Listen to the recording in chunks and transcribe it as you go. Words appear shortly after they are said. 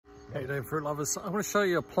Hey there, fruit lovers. I'm going to show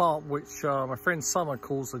you a plant which my friend Summer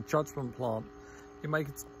calls a judgment plant. You make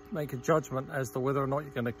a judgment as to whether or not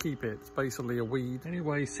you're going to keep it. It's basically a weed.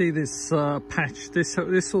 Anyway, see this patch? This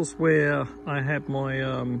was where I had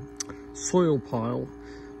my soil pile,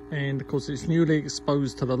 and of course it's newly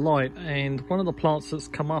exposed to the light. And one of the plants that's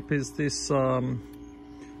come up is this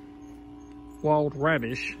wild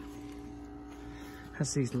radish.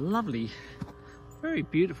 Has these lovely, very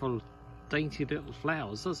beautiful, dainty little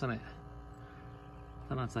flowers, doesn't it?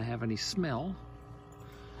 Don't know if they have any smell,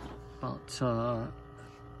 but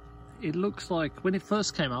it looks like when it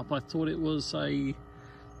first came up I thought it was a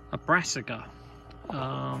brassica.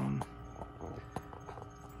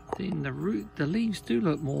 Then the leaves do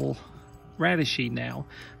look more radishy now,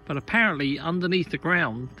 but apparently underneath the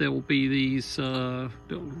ground there will be these little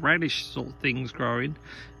radish sort of things growing,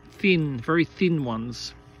 thin, very thin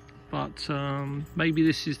ones. But maybe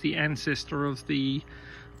this is the ancestor of the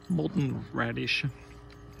modern radish.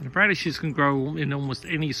 And radishes can grow in almost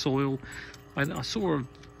any soil. I saw a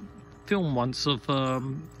film once of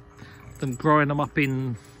them growing them up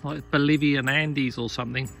in like Bolivian Andes or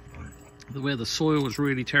something, where the soil was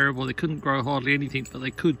really terrible. They couldn't grow hardly anything, but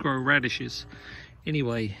they could grow radishes.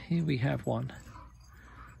 Anyway, here we have one.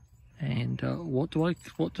 And what do I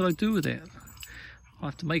do with it? I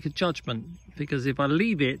have to make a judgment, because if I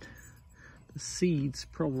leave it, the seeds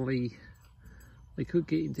probably, they could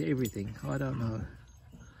get into everything. I don't know,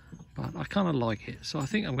 but I kind of like it, so I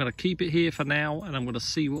think I'm going to keep it here for now, and I'm going to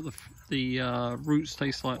see what the roots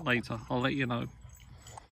taste like later. I'll let you know.